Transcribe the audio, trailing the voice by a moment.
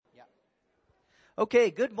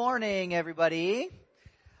Okay, good morning, everybody.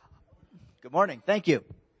 Good morning. Thank you.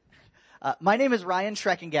 My name is Ryan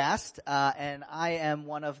Schreckengast, and I am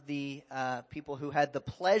one of the people who had the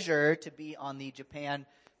pleasure to be on the Japan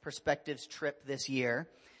Perspectives trip this year.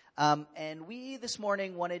 And we this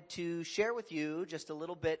morning wanted to share with you just a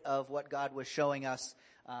little bit of what God was showing us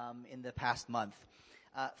in the past month.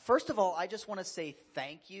 First of all, I just want to say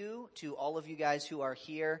thank you to all of you guys who are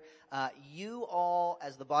here. You all,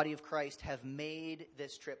 as the body of Christ, have made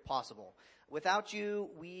this trip possible. Without you,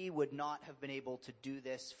 we would not have been able to do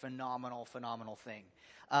this phenomenal thing.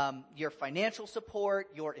 Your financial support,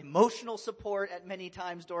 your emotional support at many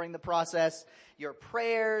times during the process, your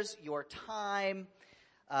prayers, your time,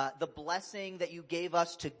 the blessing that you gave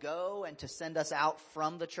us to go and to send us out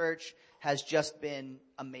from the church has just been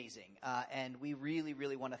amazing. And we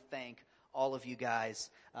really want to thank all of you guys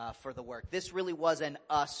for the work. This really was an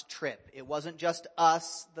us trip. It wasn't just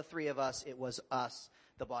us, the three of us. It was us,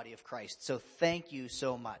 the body of Christ. So thank you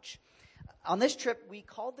so much. On this trip, we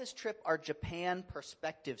called this trip our Japan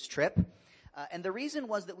Perspectives trip. And the reason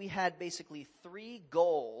was that we had basically three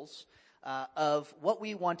goals of what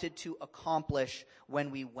we wanted to accomplish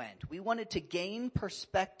when we went. We wanted to gain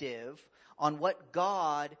perspective on what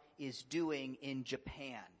God is doing in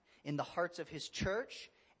Japan, in the hearts of his church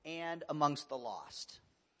and amongst the lost.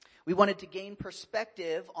 We wanted to gain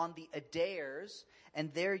perspective on the Adaires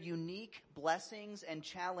and their unique blessings and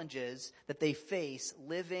challenges that they face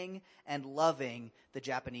living and loving the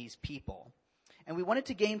Japanese people. And we wanted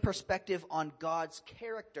to gain perspective on God's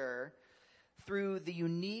character through the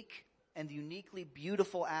unique and the uniquely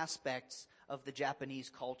beautiful aspects of the Japanese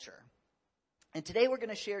culture. And today we're going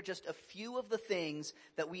to share just a few of the things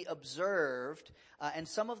that we observed and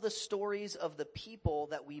some of the stories of the people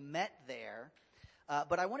that we met there.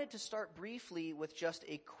 But I wanted to start briefly with just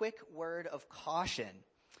a quick word of caution.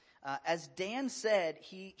 As Dan said,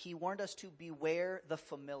 he warned us to beware the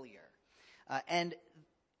familiar. And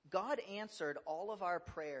God answered all of our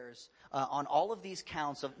prayers on all of these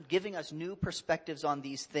counts of giving us new perspectives on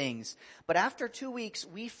these things. But after 2 weeks,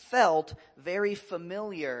 we felt very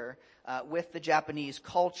familiar with the Japanese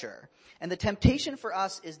culture. And the temptation for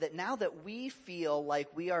us is that now that we feel like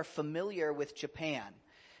we are familiar with Japan,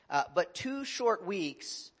 but 2 short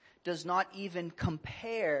weeks does not even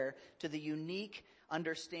compare to the unique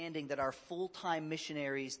understanding that our full-time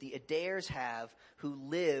missionaries, the Adaires, have who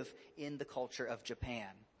live in the culture of Japan.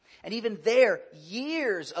 And even their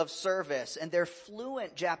years of service and their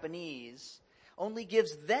fluent Japanese only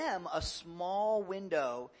gives them a small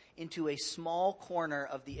window into a small corner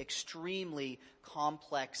of the extremely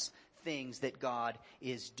complex things that God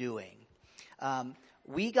is doing.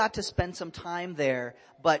 We got to spend some time there,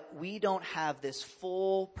 but we don't have this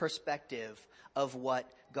full perspective of what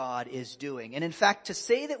God is doing. And in fact, to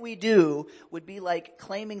say that we do would be like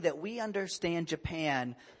claiming that we understand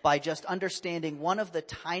Japan by just understanding one of the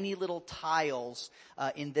tiny little tiles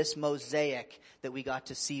in this mosaic that we got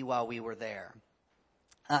to see while we were there.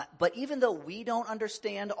 But even though we don't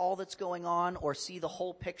understand all that's going on or see the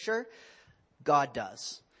whole picture, God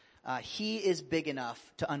does. He is big enough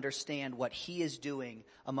to understand what he is doing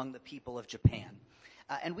among the people of Japan.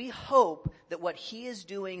 And we hope that what he is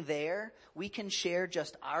doing there, we can share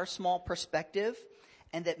just our small perspective,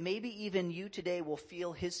 and that maybe even you today will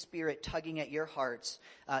feel his spirit tugging at your hearts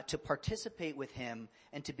to participate with him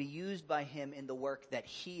and to be used by him in the work that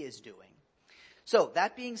he is doing. So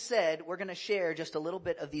that being said, we're going to share just a little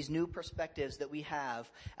bit of these new perspectives that we have,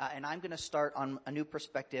 and I'm going to start on a new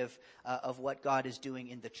perspective of what God is doing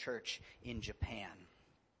in the church in Japan.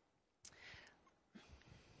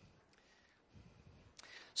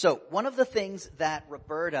 So one of the things that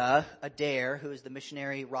Roberta Adair, who is the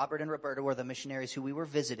missionary, Robert and Roberta were the missionaries who we were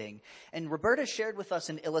visiting, and Roberta shared with us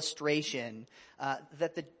an illustration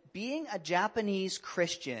that being a Japanese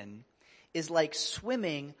Christian is like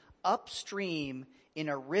swimming upstream in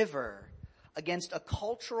a river against a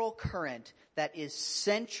cultural current that is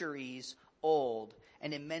centuries old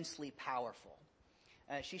and immensely powerful.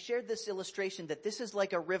 She shared this illustration that this is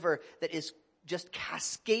like a river that is just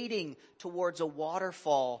cascading towards a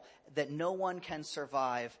waterfall that no one can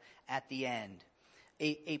survive at the end.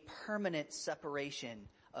 A permanent separation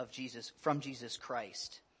of Jesus from Jesus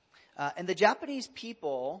Christ. And the Japanese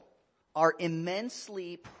people are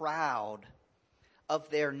immensely proud of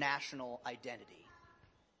their national identity,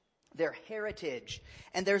 their heritage.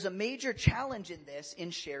 And there's a major challenge in this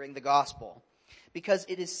in sharing the gospel, because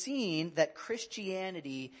it is seen that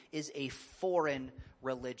Christianity is a foreign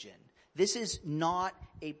religion. This is not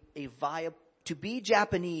a viable. To be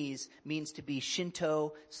Japanese means to be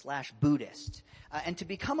Shinto/Buddhist. And to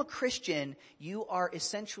become a Christian, you are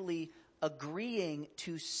essentially agreeing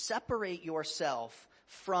to separate yourself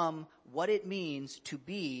from what it means to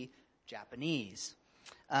be Japanese.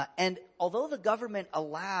 And although the government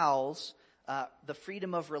allows the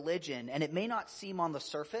freedom of religion, and it may not seem on the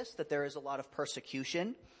surface that there is a lot of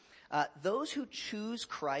persecution, those who choose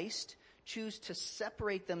Christ choose to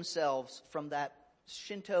separate themselves from that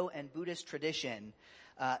Shinto and Buddhist tradition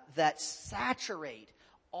that saturate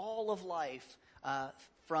all of life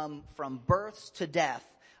from births to death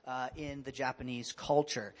in the Japanese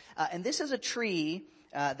culture. And this is a tree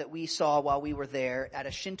that we saw while we were there at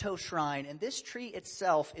a Shinto shrine, and this tree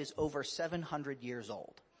itself is over 700 years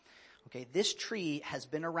old. Okay, this tree has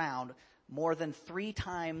been around more than 3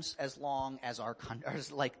 times as long as our country,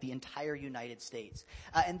 like the entire United States.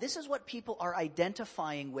 And this is what people are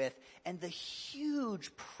identifying with, and the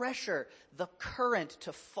huge pressure, the current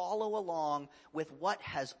to follow along with what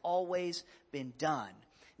has always been done.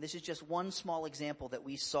 This is just one small example that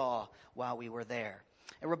we saw while we were there.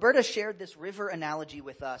 And Roberta shared this river analogy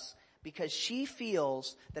with us because she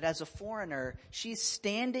feels that as a foreigner, she's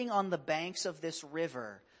standing on the banks of this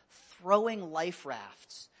river, throwing life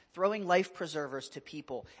rafts, throwing life preservers to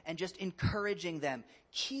people, and just encouraging them,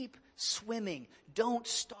 keep swimming, don't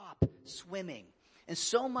stop swimming. And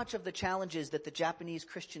so much of the challenges that the Japanese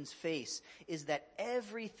Christians face is that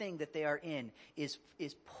everything that they are in is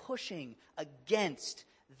pushing against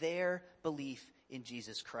their belief in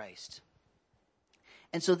Jesus Christ.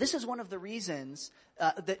 And so this is one of the reasons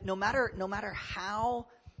that no matter how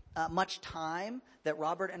much time that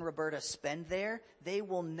Robert and Roberta spend there, they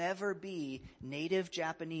will never be native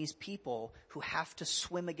Japanese people who have to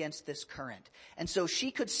swim against this current. And so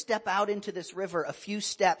she could step out into this river a few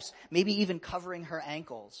steps, maybe even covering her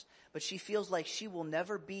ankles. But she feels like she will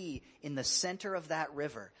never be in the center of that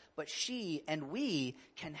river. But she and we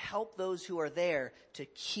can help those who are there to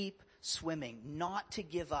keep swimming, not to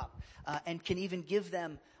give up, and can even give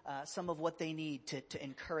them some of what they need to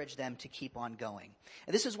encourage them to keep on going.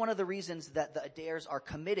 And this is one of the reasons that the Adairs are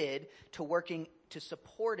committed to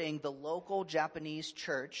supporting the local Japanese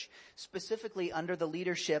church, specifically under the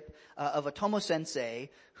leadership of Otomo Sensei,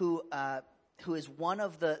 who is one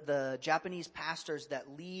of the Japanese pastors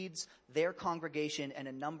that leads their congregation and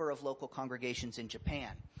a number of local congregations in Japan.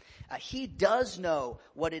 He does know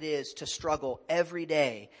what it is to struggle every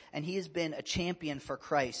day, and he has been a champion for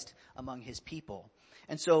Christ among his people.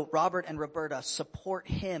 And so Robert and Roberta support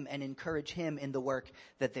him and encourage him in the work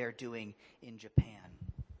that they're doing in Japan.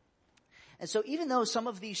 And so even though some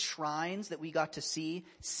of these shrines that we got to see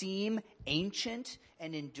seem ancient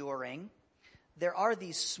and enduring, there are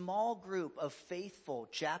these small group of faithful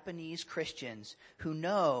Japanese Christians who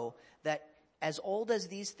know that as old as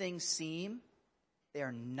these things seem, they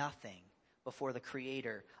are nothing before the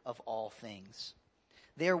Creator of all things.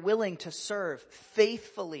 They are willing to serve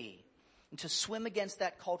faithfully and to swim against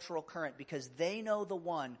that cultural current because they know the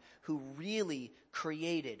one who really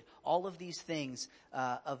created all of these things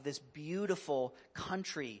of this beautiful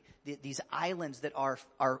country, these islands that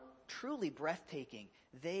are truly breathtaking.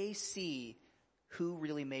 They see who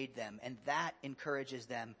really made them, and that encourages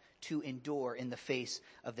them to endure in the face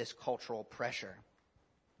of this cultural pressure.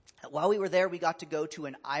 While we were there, we got to go to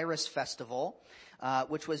an iris festival,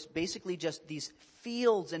 which was basically just these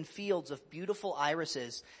fields and fields of beautiful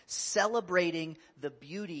irises celebrating the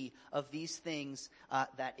beauty of these things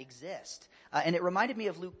that exist. And it reminded me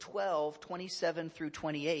of Luke 12:27 through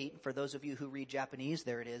 28. For those of you who read Japanese,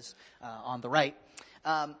 there it is on the right.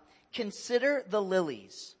 Consider the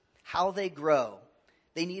lilies, how they grow.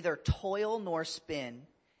 They neither toil nor spin.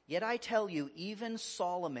 Yet I tell you, even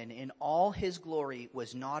Solomon in all his glory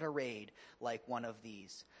was not arrayed like one of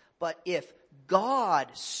these. But if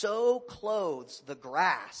God so clothes the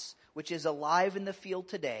grass, which is alive in the field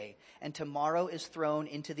today, and tomorrow is thrown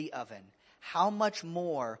into the oven, how much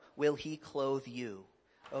more will he clothe you,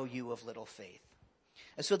 O you of little faith?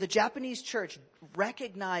 And so the Japanese church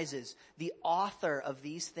recognizes the author of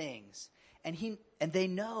these things, and they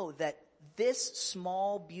know that this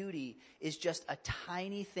small beauty is just a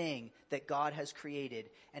tiny thing that God has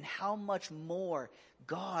created, and how much more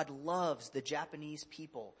God loves the Japanese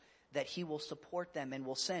people, that he will support them and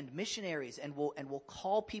will send missionaries and will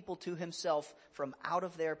call people to himself from out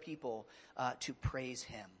of their people to praise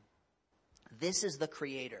him. This is the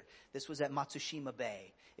Creator. This was at Matsushima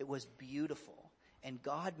Bay. It was beautiful, and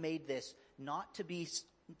God made this not to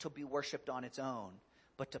be worshipped on its own,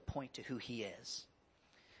 but to point to who he is.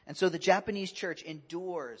 And so the Japanese church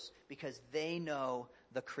endures because they know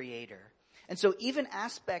the Creator. And so even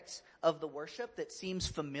aspects of the worship that seems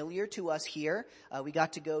familiar to us here, we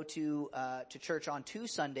got to go to church on 2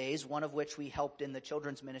 Sundays, one of which we helped in the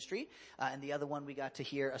children's ministry, and the other one we got to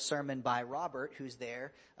hear a sermon by Robert, who's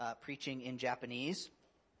there preaching in Japanese.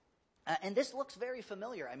 And this looks very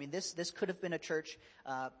familiar. I mean, this could have been a church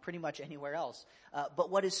pretty much anywhere else. But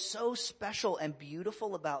what is so special and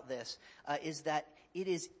beautiful about this is that it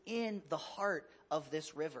is in the heart of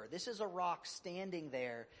this river. This is a rock standing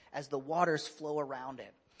there as the waters flow around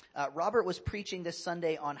it. Robert was preaching this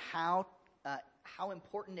Sunday on how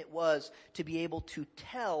important it was to be able to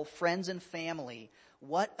tell friends and family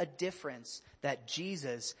what a difference that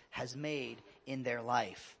Jesus has made in their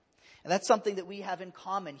life. And that's something that we have in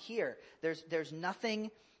common here. There's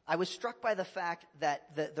nothing. I was struck by the fact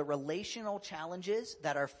that the relational challenges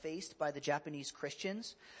that are faced by the Japanese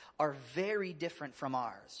Christians are very different from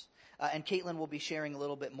ours. And Caitlin will be sharing a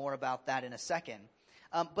little bit more about that in a second.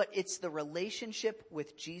 But it's the relationship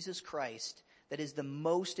with Jesus Christ that is the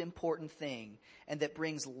most important thing and that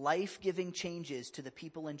brings life-giving changes to the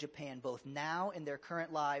people in Japan, both now in their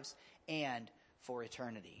current lives and for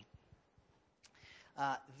eternity.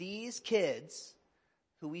 These kids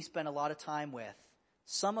who we spend a lot of time with,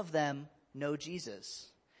 some of them know Jesus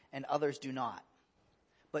and others do not.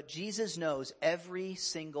 But Jesus knows every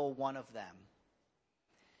single one of them.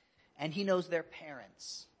 And he knows their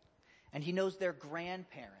parents. And he knows their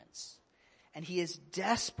grandparents. And he is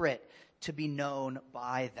desperate to be known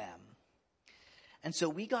by them. And so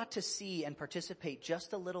we got to see and participate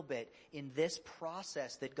just a little bit in this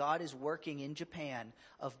process that God is working in Japan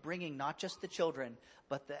of bringing not just the children,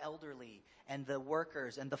 but the elderly and the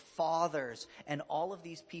workers and the fathers and all of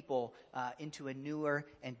these people into a newer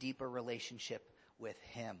and deeper relationship with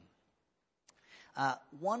him.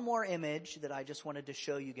 One more image that I just wanted to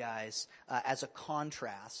show you guys as a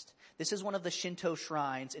contrast. This is one of the Shinto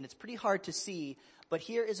shrines, and it's pretty hard to see, but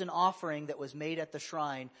here is an offering that was made at the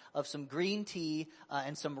shrine of some green tea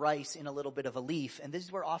and some rice in a little bit of a leaf. And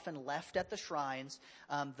these were often left at the shrines.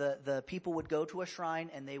 The people would go to a shrine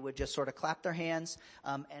and they would just sort of clap their hands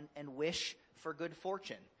and wish for good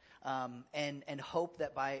fortune. And hope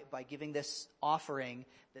that by giving this offering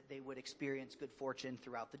that they would experience good fortune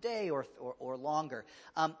throughout the day or longer.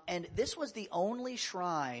 And this was the only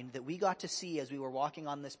shrine that we got to see as we were walking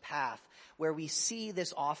on this path where we see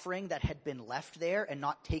this offering that had been left there and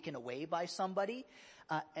not taken away by somebody.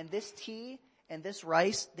 And this tea and this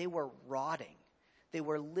rice, they were rotting. They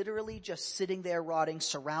were literally just sitting there rotting,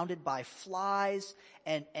 surrounded by flies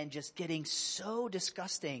and just getting so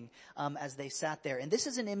disgusting as they sat there. And this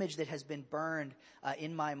is an image that has been burned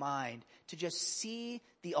in my mind to just see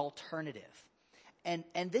the alternative.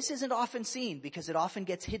 And this isn't often seen because it often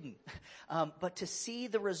gets hidden. But to see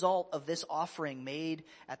the result of this offering made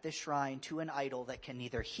at this shrine to an idol that can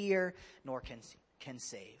neither hear nor can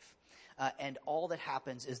save. And all that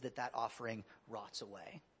happens is that offering rots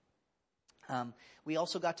away. We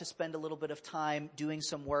also got to spend a little bit of time doing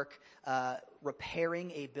some work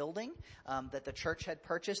repairing a building that the church had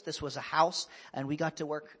purchased. This was a house, and we got to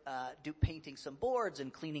work painting some boards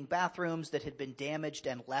and cleaning bathrooms that had been damaged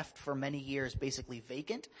and left for many years, basically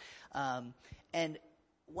vacant. And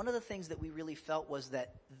one of the things that we really felt was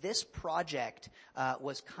that this project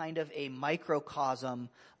was kind of a microcosm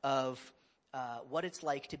of what it's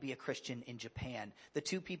like to be a Christian in Japan. The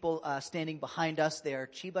two people standing behind us, they're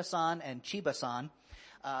Chiba-san and Chiba-san.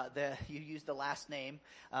 You use the last name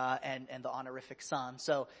and the honorific san.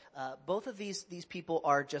 So both of these people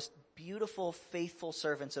are just beautiful, faithful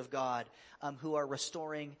servants of God who are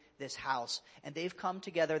restoring this house. And they've come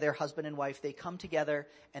together, they're husband and wife, they come together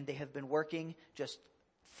and they have been working just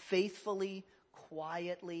faithfully,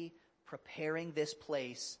 quietly preparing this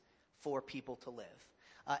place for people to live.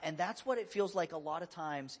 And that's what it feels like a lot of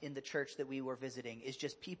times in the church that we were visiting, is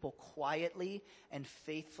just people quietly and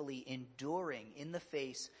faithfully enduring in the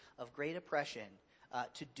face of great oppression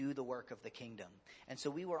to do the work of the kingdom. And so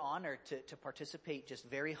we were honored to participate just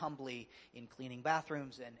very humbly in cleaning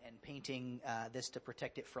bathrooms and painting this to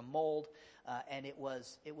protect it from mold. And it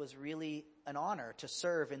was really an honor to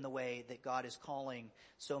serve in the way that God is calling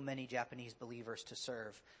so many Japanese believers to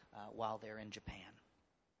serve while they're in Japan.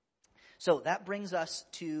 So that brings us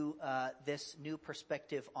to this new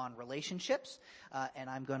perspective on relationships, and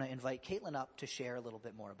I'm going to invite Caitlin up to share a little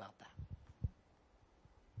bit more about that.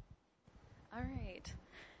 All right.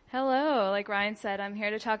 Hello. Like Ryan said, I'm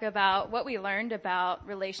here to talk about what we learned about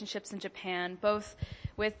relationships in Japan, both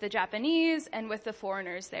with the Japanese and with the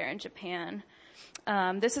foreigners there in Japan.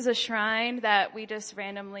 This is a shrine that we just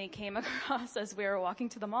randomly came across as we were walking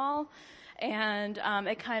to the mall, and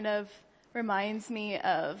it kind of reminds me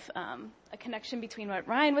of a connection between what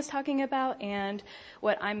Ryan was talking about and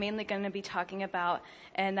what I'm mainly going to be talking about,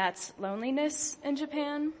 and that's loneliness in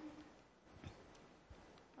Japan.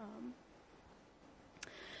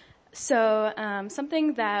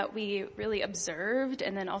 Something that we really observed,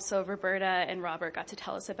 and then also Roberta and Robert got to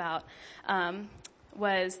tell us about,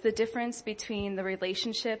 was the difference between the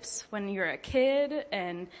relationships when you're a kid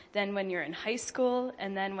and then when you're in high school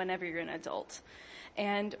and then whenever you're an adult.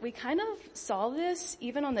 And we kind of saw this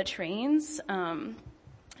even on the trains,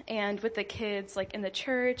 and with the kids like in the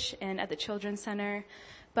church and at the children's center.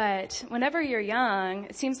 But whenever you're young,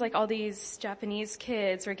 it seems like all these Japanese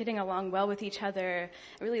kids are getting along well with each other,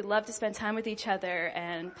 really love to spend time with each other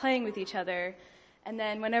and playing with each other. And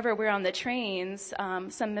then whenever we're on the trains,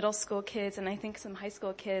 some middle school kids and I think some high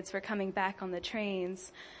school kids were coming back on the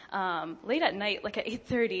trains late at night, like at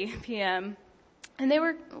 8:30 p.m. And they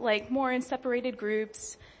were like more in separated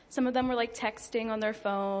groups. Some of them were like texting on their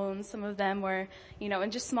phones. Some of them were,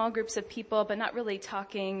 in just small groups of people, but not really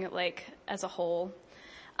talking like as a whole.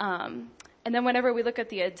 And then whenever we look at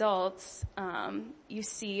the adults, you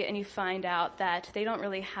see and you find out that they don't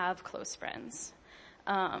really have close friends.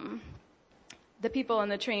 The people on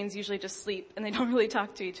the trains usually just sleep and they don't really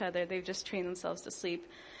talk to each other. They've just trained themselves to sleep.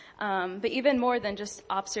 But even more than just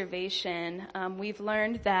observation, we've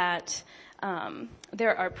learned that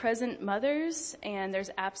there are present mothers and there's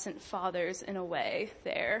absent fathers in a way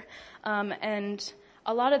there. And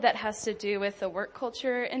a lot of that has to do with the work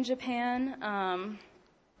culture in Japan.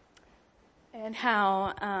 And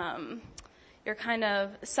how you're kind of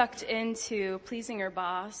sucked into pleasing your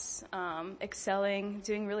boss, excelling,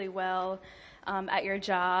 doing really well at your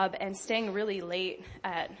job, and staying really late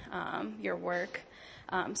at your work.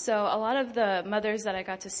 So a lot of the mothers that I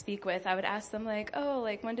got to speak with, I would ask them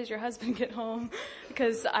when did your husband get home?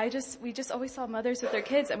 Because we just always saw mothers with their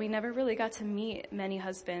kids and we never really got to meet many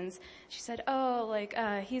husbands. She said,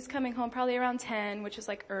 he's coming home probably around 10, which is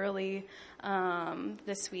like early,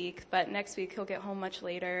 this week, but next week he'll get home much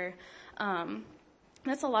later.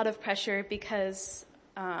 That's a lot of pressure because,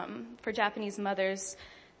 for Japanese mothers,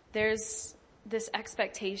 there's this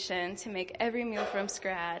expectation to make every meal from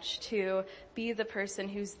scratch, to be the person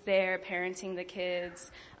who's there parenting the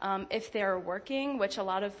kids. If they're working, which a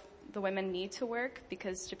lot of the women need to work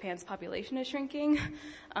because Japan's population is shrinking,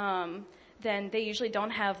 then they usually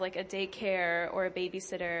don't have like a daycare or a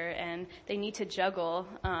babysitter, and they need to juggle.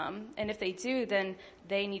 And if they do, then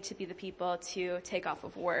they need to be the people to take off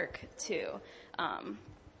of work to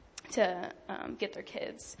get their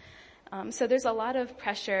kids. So there's a lot of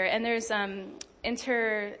pressure, and there's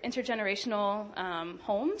intergenerational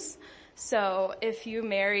homes. So if you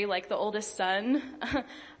marry like the oldest son,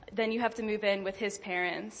 then you have to move in with his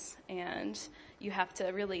parents, and you have to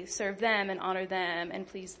really serve them and honor them and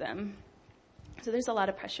please them. So there's a lot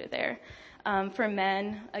of pressure there. For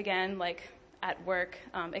men, again, like at work,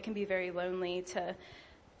 it can be very lonely to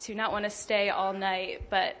not want to stay all night,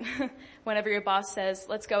 but whenever your boss says,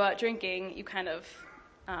 let's go out drinking, you kind of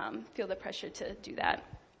feel the pressure to do that.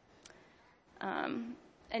 And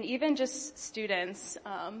even just students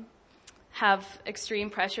have extreme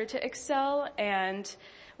pressure to excel. And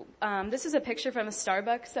this is a picture from a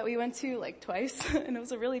Starbucks that we went to like twice, and it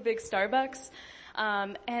was a really big Starbucks.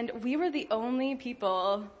 And we were the only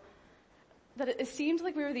people it seemed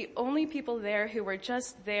like we were the only people there who were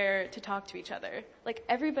just there to talk to each other. Like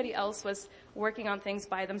everybody else was working on things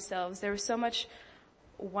by themselves. There was so much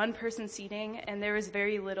one-person seating, and there was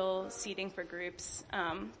very little seating for groups.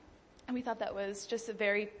 And we thought that was just a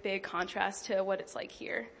very big contrast to what it's like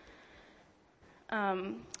here.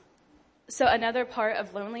 So another part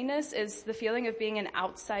of loneliness is the feeling of being an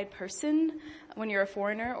outside person when you're a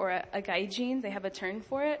foreigner or a gaijin. They have a term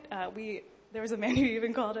for it. There was a man who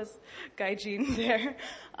even called us gaijin there.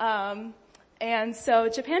 And so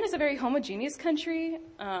Japan is a very homogeneous country.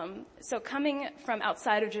 So coming from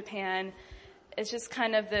outside of Japan, it's just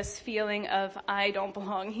kind of this feeling of I don't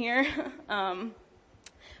belong here.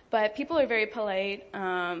 But people are very polite.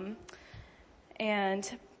 And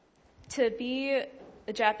to be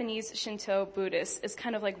a Japanese Shinto Buddhist is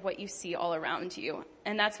kind of like what you see all around you.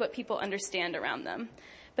 And that's what people understand around them.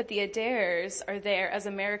 But the Adaires are there as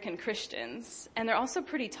American Christians. And they're also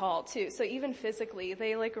pretty tall too. So even physically,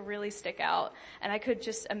 they like really stick out. And I could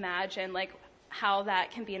just imagine like how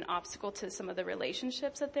that can be an obstacle to some of the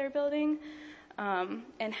relationships that they're building.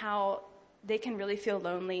 And how they can really feel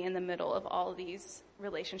lonely in the middle of all these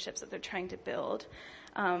relationships that they're trying to build.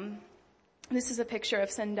 This is a picture of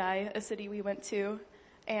Sendai, a city we went to.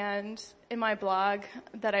 And in my blog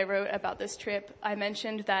that I wrote about this trip, I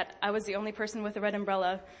mentioned that I was the only person with a red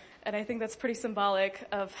umbrella And I think that's pretty symbolic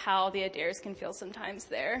of how the Adairs can feel sometimes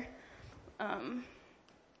there.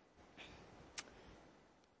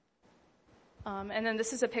 And then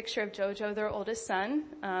this is a picture of Jojo, their oldest son,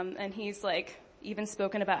 and he's like even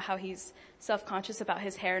spoken about how he's self-conscious about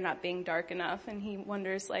his hair not being dark enough, and he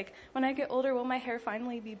wonders like, when I get older, will my hair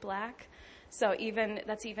finally be black? So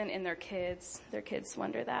that's even in their kids. Their kids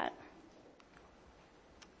wonder that.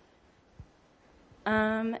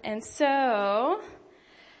 And so,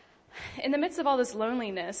 in the midst of all this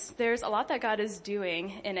loneliness, there's a lot that God is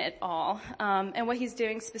doing in it all, and what he's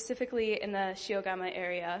doing specifically in the Shiogama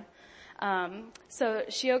area. So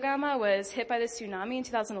Shiogama was hit by the tsunami in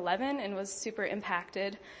 2011 and was super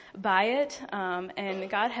impacted by it. And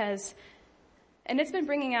it's been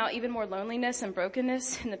bringing out even more loneliness and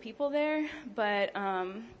brokenness in the people there, but,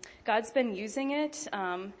 God's been using it,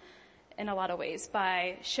 in a lot of ways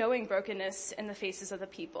by showing brokenness in the faces of the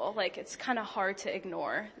people. Like, it's kind of hard to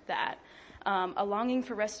ignore that. A longing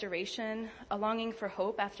for restoration, a longing for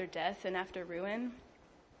hope after death and after ruin.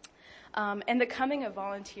 And the coming of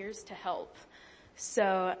volunteers to help.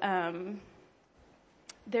 So,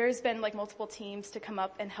 there's been like multiple teams to come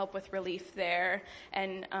up and help with relief there.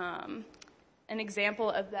 And, an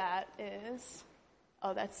example of that is,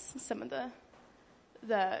 that's some of the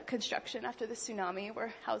construction after the tsunami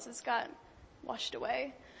where houses got washed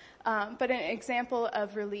away. But an example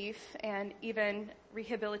of relief and even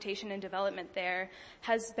rehabilitation and development there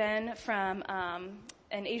has been from,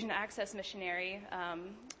 an Asian Access missionary,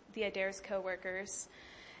 the Adairs co-workers.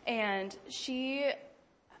 And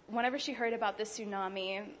whenever she heard about the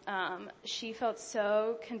tsunami, she felt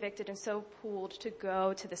so convicted and so pulled to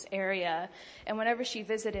go to this area. And whenever she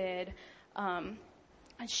visited,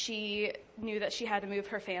 she knew that she had to move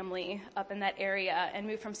her family up in that area and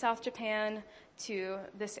move from South Japan to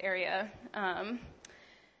this area.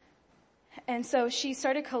 And so she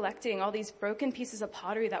started collecting all these broken pieces of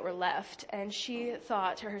pottery that were left. And she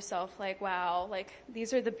thought to herself, like, wow, like,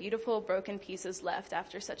 these are the beautiful broken pieces left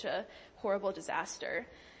after such a horrible disaster.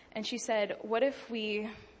 And she said, what if we,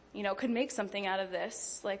 could make something out of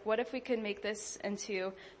this? Like, what if we could make this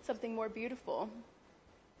into something more beautiful?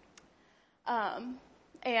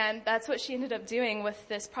 And that's what she ended up doing with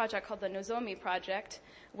this project called the Nozomi Project,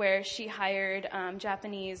 where she hired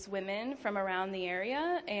Japanese women from around the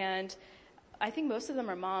area, and I think most of them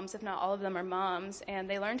are moms, if not all of them are moms, and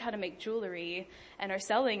they learned how to make jewelry and are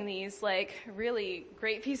selling these like really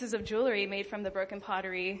great pieces of jewelry made from the broken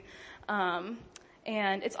pottery.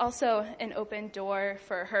 And it's also an open door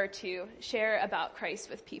for her to share about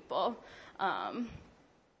Christ with people. And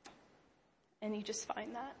you just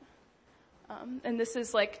find that. And this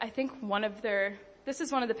is like, I think this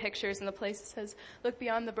is one of the pictures in the place that says, look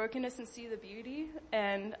beyond the brokenness and see the beauty.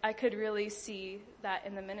 And I could really see that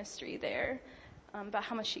in the ministry there, about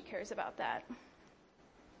how much she cares about that.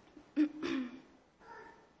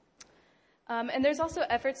 And there's also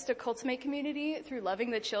efforts to cultivate community through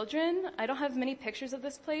loving the children. I don't have many pictures of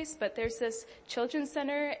this place, but there's this children's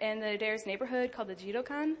center in the Adairs neighborhood called the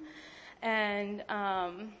Jidokan. And,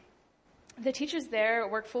 the teachers there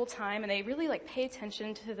work full time, and they really like pay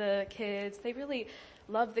attention to the kids. They really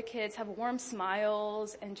love the kids, have warm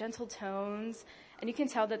smiles and gentle tones, and you can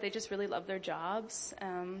tell that they just really love their jobs.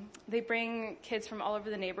 They bring kids from all over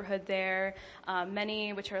the neighborhood there,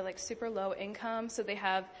 many which are like super low income, so they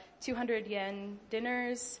have 200 yen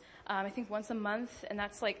dinners, I think once a month, and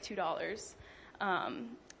that's like $2.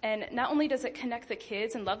 And not only does it connect the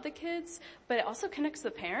kids and love the kids, but it also connects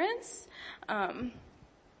the parents.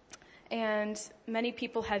 And many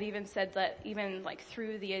people have even said that even like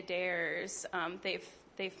through the Adairs, they've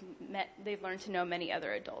learned to know many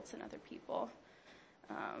other adults and other people.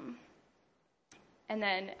 And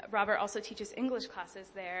then Robert also teaches English classes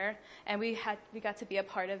there, and we got to be a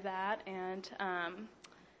part of that, and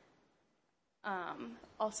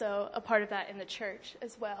also a part of that in the church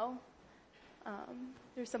as well.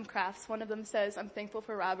 There's some crafts. One of them says, "I'm thankful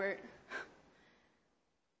for Robert."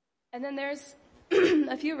 And then there's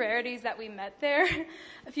a few rarities that we met there,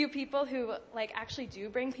 a few people who like actually do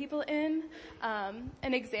bring people in.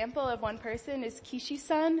 An example of one person is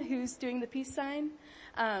Kishi-san, who's doing the peace sign.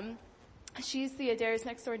 She's the Adairs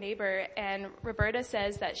next door neighbor, and Roberta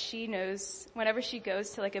says that she knows whenever she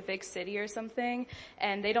goes to like a big city or something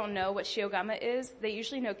and they don't know what Shiogama is, they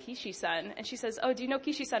usually know Kishi-san. And she says, "Oh, do you know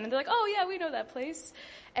Kishi-san?" And they're like, "Oh yeah, we know that place."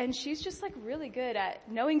 And she's just like really good at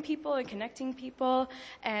knowing people and connecting people.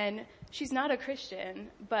 And she's not a Christian,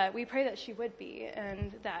 but we pray that she would be,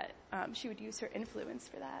 and that she would use her influence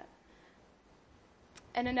for that.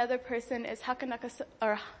 And another person is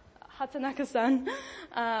Hatanaka-san.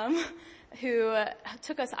 who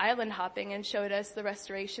took us island hopping and showed us the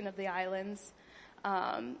restoration of the islands.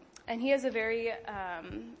 And he has a very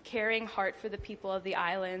caring heart for the people of the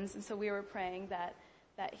islands. And so we were praying that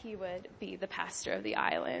he would be the pastor of the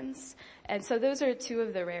islands. And so those are two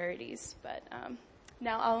of the rarities. But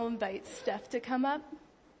now I'll invite Steph to come up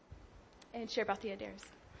and share about the Adaires.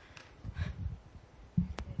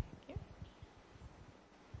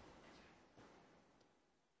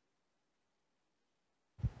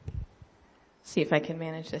 See if I can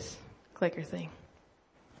manage this clicker thing.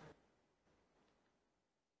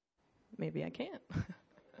 Maybe I can't.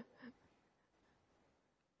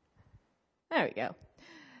 There we go.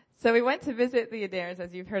 So we went to visit the Adaires,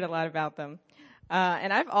 as you've heard a lot about them.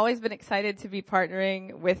 And I've always been excited to be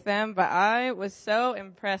partnering with them, but I was so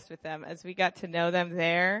impressed with them as we got to know them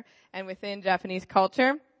there and within Japanese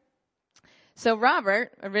culture. So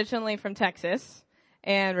Robert, originally from Texas,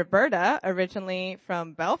 and Roberta, originally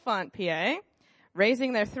from Bellefonte, PA,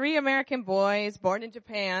 raising their 3 American boys born in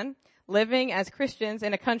Japan, living as Christians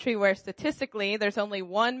in a country where statistically there's only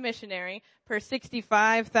 1 missionary per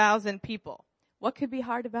 65,000 people. What could be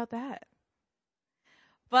hard about that?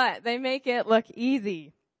 But they make it look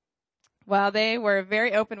easy. While they were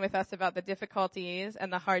very open with us about the difficulties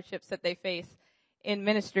and the hardships that they face in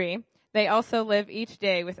ministry, they also live each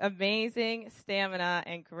day with amazing stamina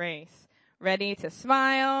and grace, ready to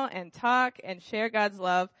smile and talk and share God's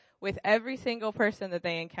love with every single person that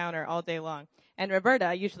they encounter all day long. And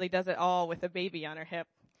Roberta usually does it all with a baby on her hip.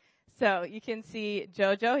 So you can see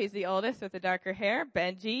Jojo, he's the oldest with the darker hair.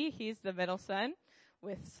 Benji, he's the middle son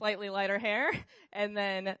with slightly lighter hair. And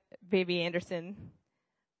then baby Anderson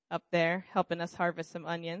up there helping us harvest some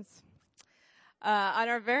onions. On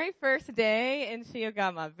our very first day in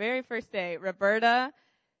Shiogama, very first day, Roberta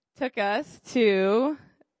took us to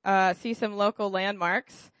see some local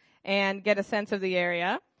landmarks and get a sense of the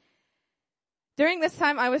area. During this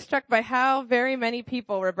time, I was struck by how very many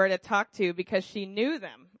people Roberta talked to because she knew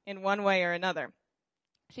them in one way or another.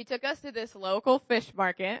 She took us to this local fish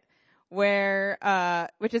market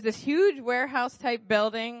which is this huge warehouse type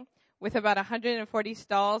building with about 140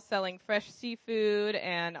 stalls selling fresh seafood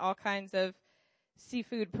and all kinds of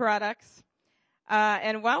seafood products.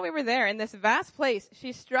 And while we were there in this vast place,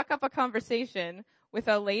 she struck up a conversation with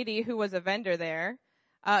a lady who was a vendor there,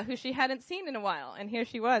 who she hadn't seen in a while. And here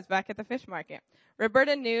she was back at the fish market.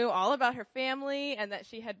 Roberta knew all about her family and that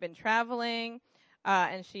she had been traveling,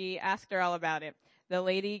 and she asked her all about it. The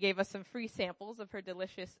lady gave us some free samples of her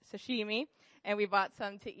delicious sashimi, and we bought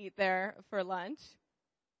some to eat there for lunch.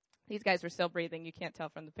 These guys were still breathing. You can't tell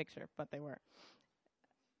from the picture, but they were.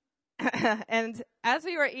 And as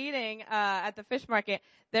we were eating at the fish market,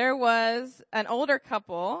 there was an older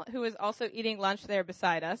couple who was also eating lunch there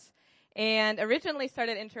beside us, and originally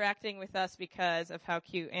started interacting with us because of how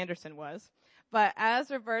cute Anderson was. But as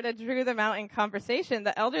Roberta drew them out in conversation,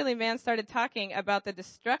 the elderly man started talking about the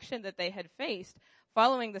destruction that they had faced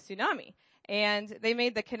following the tsunami. And they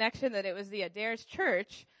made the connection that it was the Adaires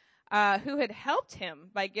Church who had helped him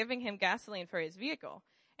by giving him gasoline for his vehicle.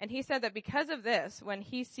 And he said that because of this, when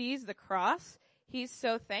he sees the cross, he's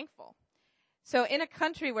so thankful. So in a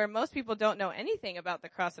country where most people don't know anything about the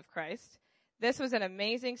cross of Christ, this was an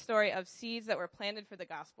amazing story of seeds that were planted for the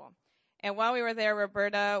gospel. And while we were there,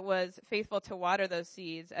 Roberta was faithful to water those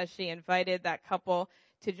seeds as she invited that couple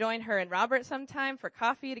to join her and Robert sometime for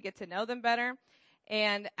coffee to get to know them better.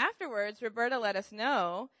 And afterwards, Roberta let us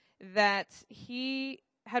know that he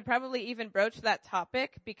had probably even broached that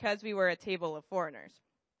topic because we were a table of foreigners.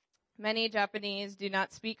 Many Japanese do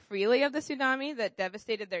not speak freely of the tsunami that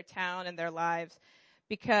devastated their town and their lives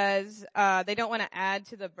because they don't want to add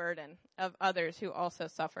to the burden of others who also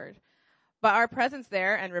suffered. But our presence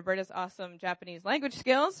there and Roberta's awesome Japanese language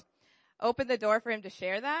skills opened the door for him to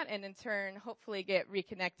share that and in turn hopefully get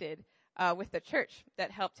reconnected with the church that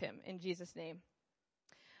helped him in Jesus' name.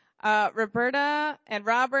 Roberta and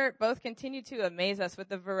Robert both continue to amaze us with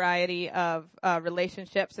the variety of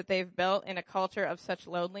relationships that they've built in a culture of such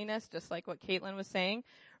loneliness, just like what Caitlin was saying.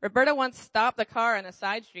 Roberta once stopped the car on a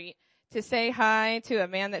side street to say hi to a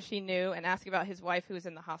man that she knew and ask about his wife who was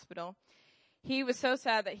in the hospital. He was so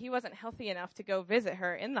sad that he wasn't healthy enough to go visit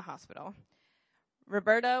her in the hospital.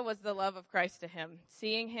 Roberta was the love of Christ to him,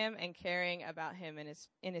 seeing him and caring about him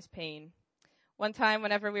in his pain. One time,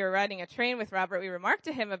 whenever we were riding a train with Robert, we remarked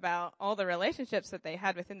to him about all the relationships that they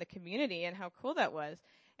had within the community and how cool that was.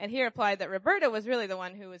 And he replied that Roberta was really the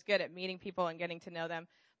one who was good at meeting people and getting to know them.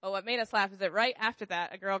 But what made us laugh is that right after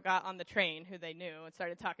that, a girl got on the train who they knew and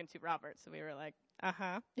started talking to Robert. So we were like,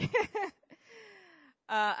 uh-huh.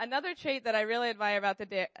 Another trait that I really admire about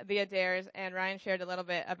the Adaires, and Ryan shared a little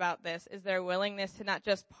bit about this, is their willingness to not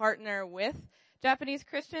just partner with Japanese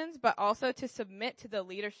Christians, but also to submit to the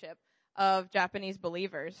leadership of Japanese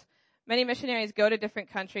believers. Many missionaries go to different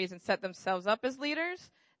countries and set themselves up as leaders,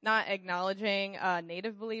 not acknowledging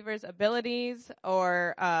native believers' abilities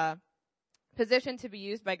or position to be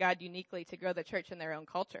used by God uniquely to grow the church in their own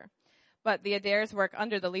culture. But the Adaires work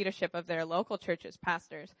under the leadership of their local church's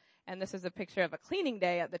pastors. And this is a picture of a cleaning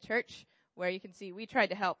day at the church where you can see we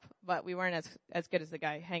tried to help, but we weren't as good as the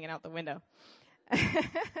guy hanging out the window.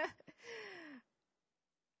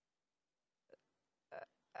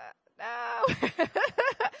 No.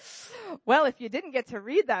 Well, if you didn't get to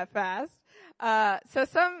read that fast, so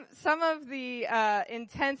some of the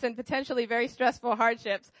intense and potentially very stressful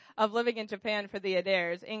hardships of living in Japan for the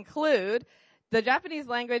Adaires include the Japanese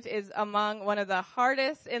language is among one of the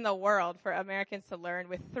hardest in the world for Americans to learn,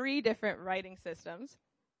 with 3 different writing systems.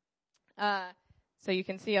 So you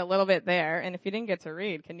can see a little bit there, and if you didn't get to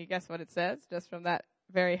read, can you guess what it says just from that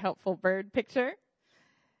very helpful bird picture?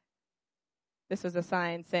 This was a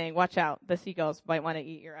sign saying, "Watch out, the seagulls might want to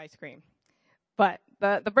eat your ice cream." But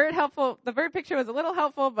the bird picture was a little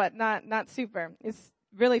helpful, but not super. It's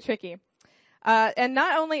really tricky. And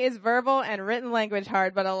not only is verbal and written language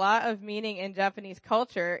hard, but a lot of meaning in Japanese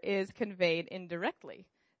culture is conveyed indirectly.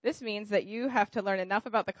 This means that you have to learn enough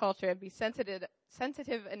about the culture and be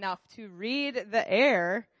sensitive enough to read the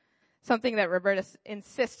air, something that Roberta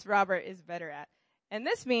insists Robert is better at. And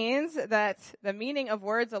this means that the meaning of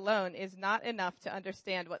words alone is not enough to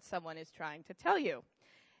understand what someone is trying to tell you.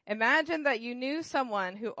 Imagine that you knew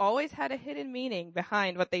someone who always had a hidden meaning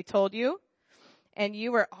behind what they told you, and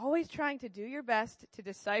you were always trying to do your best to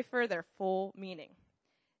decipher their full meaning.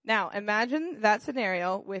 Now, imagine that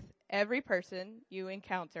scenario with every person you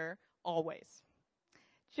encounter always.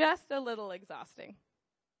 Just a little exhausting.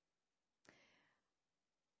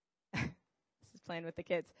 This is playing with the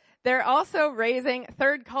kids. They're also raising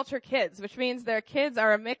third culture kids, which means their kids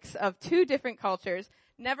are a mix of 2 different cultures,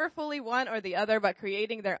 never fully one or the other, but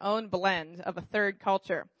creating their own blend of a third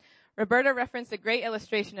culture. Roberta referenced a great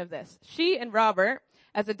illustration of this. She and Robert,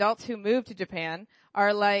 as adults who moved to Japan,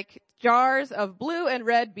 are like jars of blue and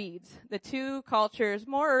red beads, the 2 cultures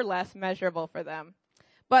more or less measurable for them.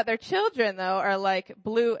 But their children, though, are like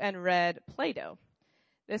blue and red Play-Doh.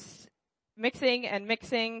 This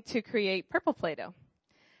mixing to create purple Play-Doh.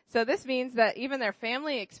 So this means that even their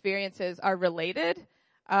family experiences are related,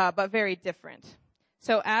 but very different.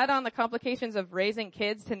 So add on the complications of raising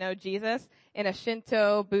kids to know Jesus in a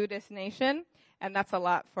Shinto Buddhist nation, and that's a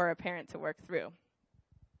lot for a parent to work through.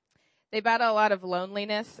 They battle a lot of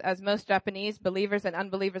loneliness, as most Japanese, believers and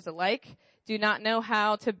unbelievers alike, do not know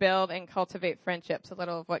how to build and cultivate friendships, a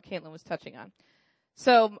little of what Caitlin was touching on.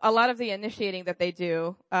 So a lot of the initiating that they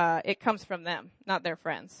do, it comes from them, not their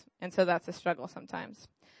friends. And so that's a struggle sometimes.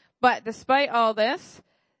 But despite all this,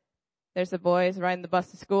 there's the boys riding the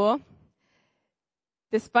bus to school.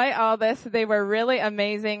 Despite all this, they were really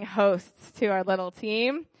amazing hosts to our little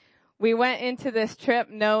team. We went into this trip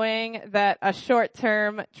knowing that a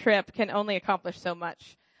short-term trip can only accomplish so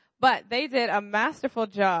much. But they did a masterful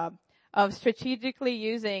job of strategically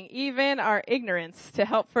using even our ignorance to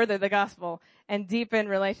help further the gospel and deepen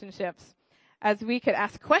relationships. As we could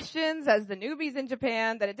ask questions as the newbies in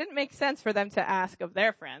Japan that it didn't make sense for them to ask of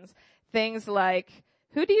their friends. Things like,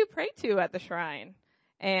 who do you pray to at the shrine?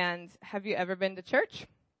 And have you ever been to church?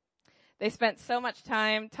 They spent so much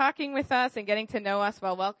time talking with us and getting to know us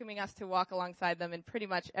while welcoming us to walk alongside them in pretty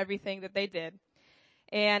much everything that they did.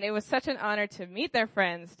 And it was such an honor to meet their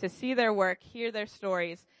friends, to see their work, hear their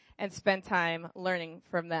stories, and spend time learning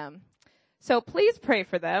from them. So please pray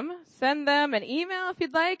for them. Send them an email if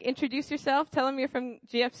you'd like. Introduce yourself. Tell them you're from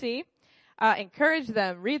GFC. Encourage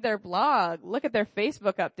them. Read their blog. Look at their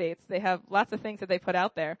Facebook updates. They have lots of things that they put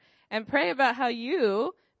out there. And pray about how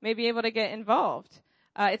you may be able to get involved.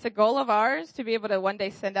 It's a goal of ours to be able to one day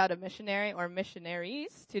send out a missionary or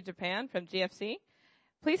missionaries to Japan from GFC.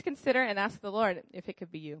 Please consider and ask the Lord if it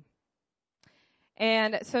could be you.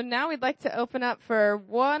 And so now we'd like to open up for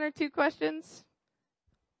 1 or 2 questions.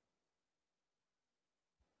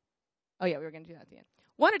 Oh yeah, we were going to do that at the end.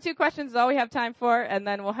 1 or 2 questions is all we have time for, and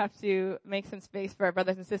then we'll have to make some space for our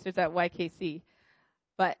brothers and sisters at YKC.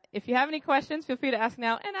 But if you have any questions, feel free to ask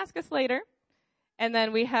now and ask us later. And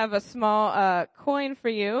then we have a small coin for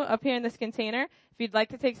you up here in this container. If you'd like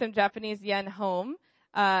to take some Japanese yen home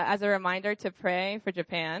as a reminder to pray for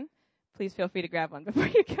Japan, please feel free to grab one before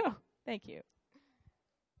you go. Thank you.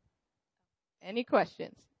 Any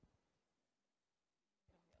questions?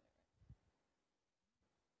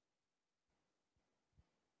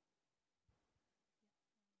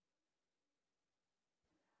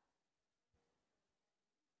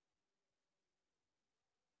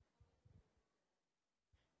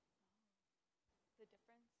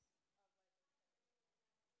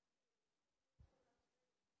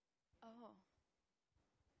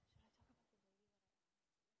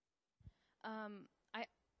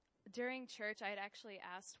 During church, I had actually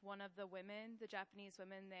asked one of the women, the Japanese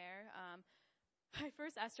women there, I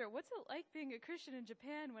first asked her, what's it like being a Christian in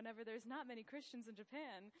Japan whenever there's not many Christians in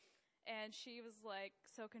Japan? And she was like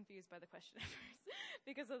so confused by the question at first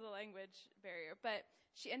because of the language barrier. But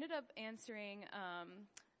she ended up answering,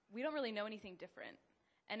 we don't really know anything different.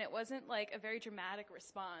 And it wasn't like a very dramatic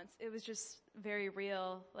response. It was just very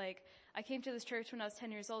real. Like, I came to this church when I was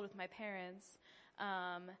 10 years old with my parents.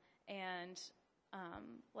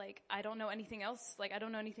 Like, I don't know anything else. Like, I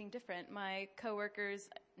don't know anything different. My coworkers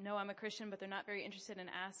know I'm a Christian, but they're not very interested in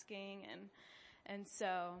asking. And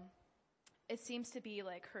so it seems to be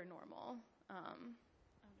like her normal.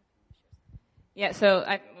 Yeah, so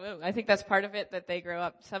I think that's part of it, that they grow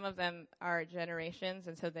up. Some of them are generations,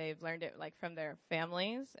 and so they've learned it like from their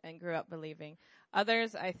families and grew up believing.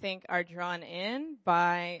 Others, I think, are drawn in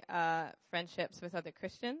by friendships with other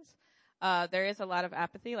Christians. There is a lot of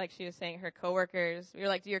apathy, like she was saying. Her coworkers, you're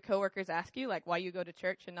like, do your coworkers ask you like why you go to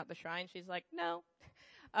church and not the shrine? She's like, no.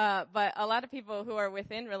 But a lot of people who are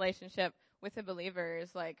within relationship with the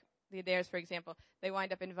believers, like the Adaires, for example, they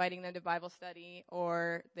wind up inviting them to Bible study,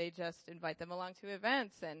 or they just invite them along to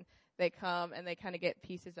events, and they come and they kind of get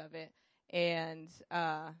pieces of it. And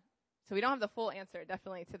so we don't have the full answer,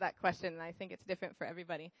 definitely, to that question, and I think it's different for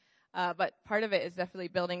everybody. But part of it is definitely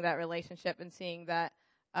building that relationship and seeing that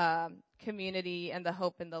community and the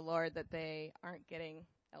hope in the Lord that they aren't getting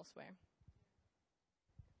elsewhere.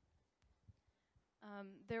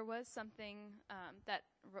 There was something that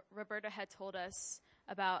Roberta had told us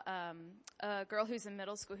about a girl who's in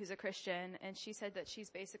middle school who's a Christian, and she said that she's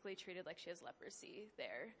basically treated like she has leprosy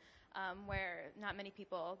there, where not many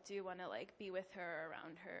people do want to like be with her,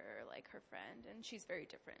 around her, like her friend, and she's very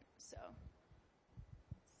different. So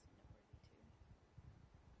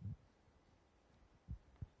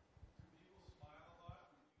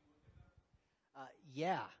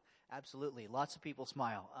Yeah, absolutely. Lots of people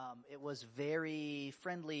smile. It was very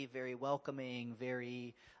friendly, very welcoming,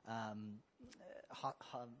 very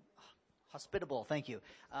hospitable. Thank you.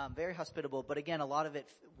 Very hospitable. But again, a lot of it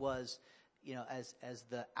was, you know, as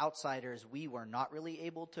the outsiders, we were not really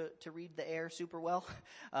able to read the air super well.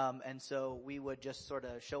 And so we would just sort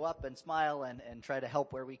of show up and smile and try to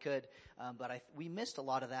help where we could. But we missed a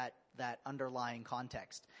lot of that underlying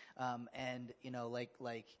context. And, you know, like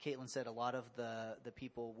Caitlin said, a lot of the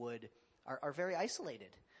people are very isolated.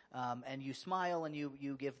 And you smile and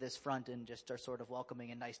you give this front and just are sort of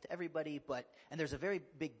welcoming and nice to everybody. And there's a very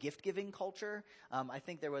big gift giving culture. I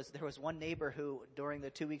think there was one neighbor who, during the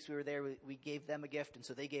 2 weeks we were there, we gave them a gift, and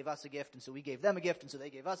so they gave us a gift, and so we gave them a gift, and so they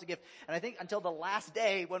gave us a gift. And I think until the last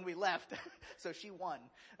day when we left, so she won.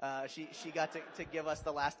 She got to give us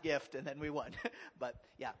the last gift, and then we won. But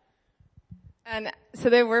yeah. And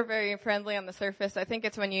so they were very friendly on the surface. I think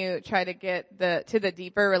it's when you try to get to the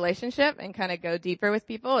deeper relationship and kind of go deeper with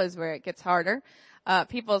people is where it gets harder.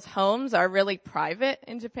 People's homes are really private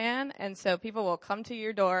in Japan, and so people will come to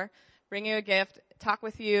your door, bring you a gift, talk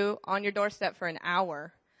with you on your doorstep for an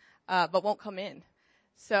hour, but won't come in.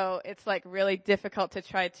 So it's like really difficult to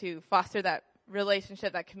try to foster that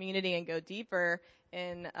relationship, that community, and go deeper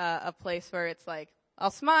in a place where it's like,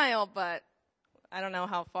 I'll smile, but I don't know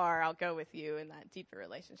how far I'll go with you in that deeper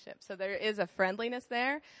relationship. So there is a friendliness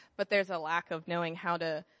there, but there's a lack of knowing how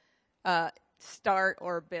to start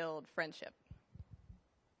or build friendship.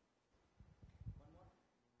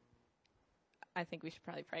 I think we should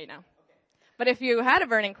probably pray now. Okay. But if you had a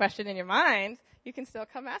burning question in your mind, you can still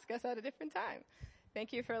come ask us at a different time.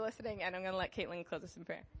 Thank you for listening, and I'm going to let Caitlin close us in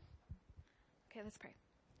prayer. Okay, let's pray.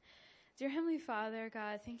 Dear Heavenly Father,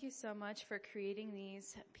 God, thank you so much for creating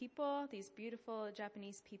these people, these beautiful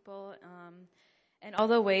Japanese people, and all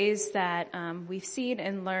the ways that we've seen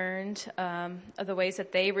and learned of the ways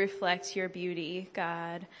that they reflect your beauty,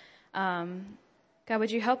 God. God,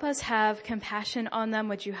 would you help us have compassion on them?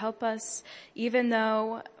 Would you help us, even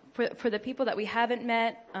though for the people that we haven't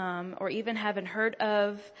met or even haven't heard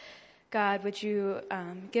of, God, would you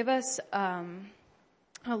give us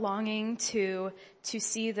a longing to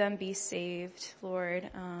see them be saved, Lord.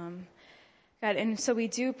 God, and so we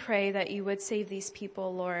do pray that you would save these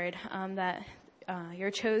people, Lord, that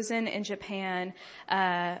your chosen in Japan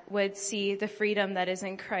would see the freedom that is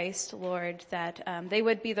in Christ, Lord, that they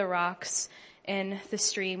would be the rocks in the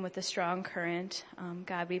stream with the strong current.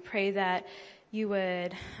 God, we pray that you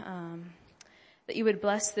would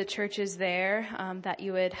bless the churches there, that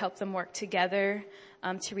you would help them work together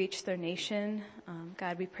to reach their nation.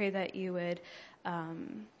 God, we pray that you would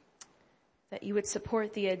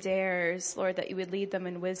support the Adaires, Lord, that you would lead them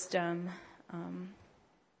in wisdom,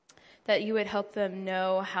 that you would help them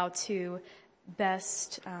know how to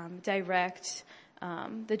best direct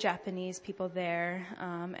the Japanese people there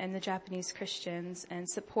and the Japanese Christians and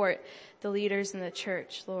support the leaders in the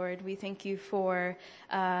church, Lord. We thank you for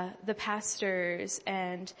the pastors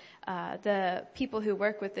and the people who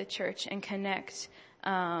work with the church and connect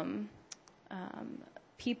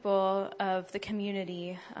people of the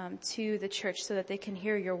community to the church so that they can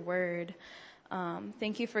hear your word.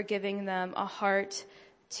 Thank you for giving them a heart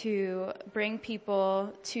to bring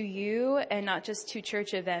people to you and not just to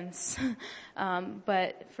church events,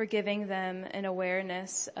 but for giving them an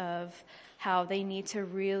awareness of how they need to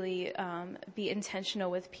really be intentional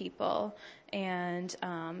with people and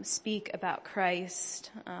speak about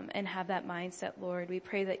Christ and have that mindset, Lord. We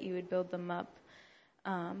pray that you would build them up.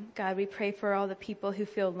 God, we pray for all the people who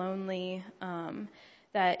feel lonely,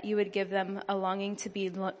 that you would give them a longing to be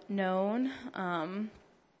known,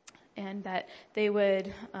 and that they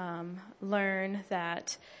would learn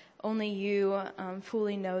that only you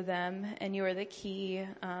fully know them, and you are the key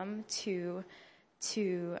to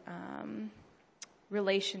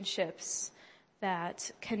relationships that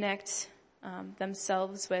connect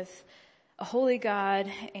themselves with a holy God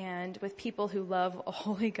and with people who love a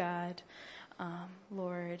holy God.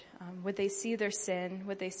 Lord, would they see their sin?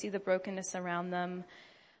 Would they see the brokenness around them?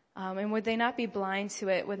 And would they not be blind to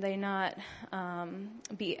it? Would they not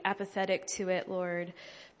be apathetic to it, Lord?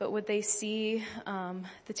 But would they see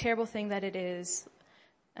the terrible thing that it is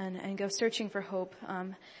and go searching for hope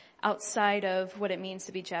outside of what it means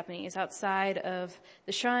to be Japanese, outside of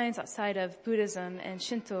the shrines, outside of Buddhism and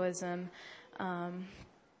Shintoism?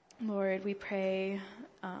 Lord, we pray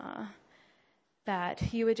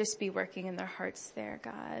that you would just be working in their hearts there,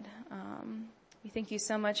 God. We thank you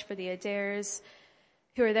so much for the Adaires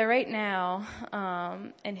who are there right now,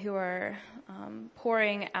 and who are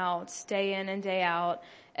pouring out day in and day out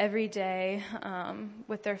every day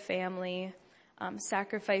with their family,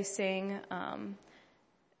 sacrificing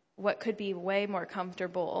what could be way more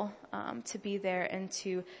comfortable to be there and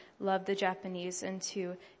to love the Japanese and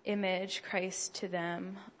to image Christ to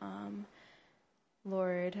them.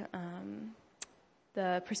 Lord,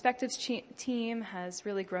 the Perspectives team has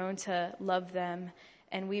really grown to love them,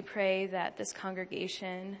 and we pray that this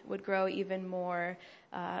congregation would grow even more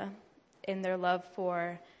in their love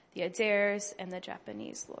for the Adaires and the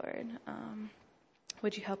Japanese, Lord.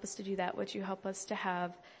 Would you help us to do that? Would you help us to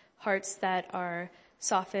have hearts that are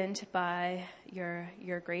softened by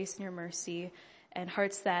your grace and your mercy, and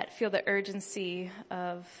hearts that feel the urgency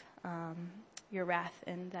of your wrath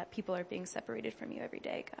and that people are being separated from you every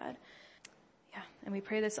day, God. Yeah, and we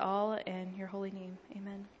pray this all in your holy name.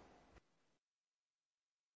 Amen.